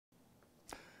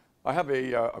I have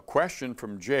a question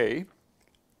from Jay,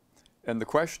 and the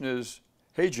question is,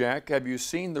 hey Jack, have you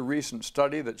seen the recent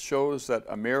study that shows that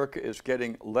America is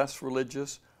getting less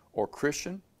religious or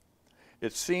Christian?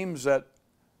 It seems that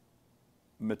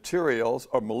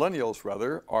millennials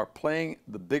rather, are playing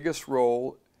the biggest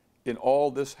role in all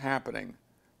this happening.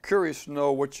 Curious to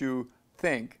know what you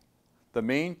think the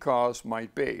main cause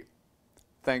might be.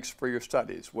 Thanks for your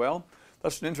studies. Well,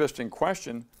 that's an interesting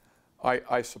question.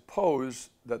 I suppose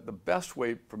that the best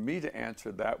way for me to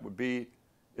answer that would be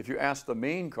if you ask the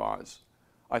main cause.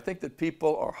 I think that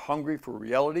people are hungry for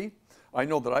reality. I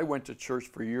know that I went to church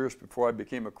for years before I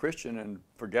became a Christian, and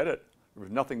forget it, there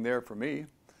was nothing there for me.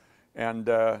 And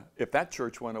if that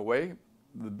church went away,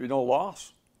 there'd be no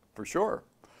loss, for sure.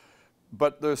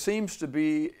 But there seems to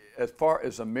be, as far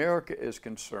as America is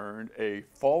concerned, a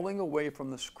falling away from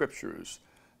the scriptures.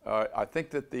 I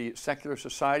think that the secular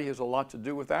society has a lot to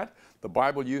do with that. The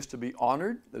Bible used to be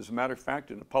honored. As a matter of fact,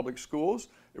 in the public schools,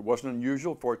 it wasn't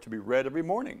unusual for it to be read every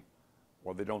morning.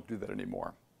 Well, they don't do that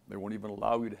anymore. They won't even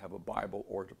allow you to have a Bible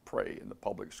or to pray in the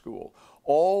public school.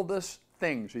 All these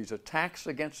things, these attacks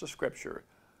against the scripture,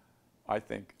 I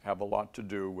think have a lot to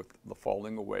do with the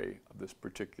falling away of this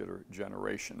particular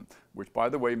generation, which, by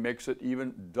the way, makes it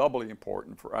even doubly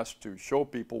important for us to show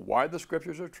people why the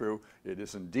scriptures are true. It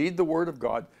is indeed the Word of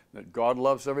God, that God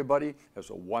loves everybody, has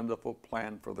a wonderful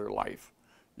plan for their life.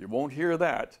 You won't hear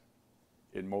that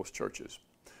in most churches.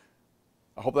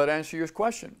 I hope that answers your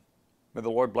question. May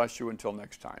the Lord bless you until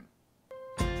next time.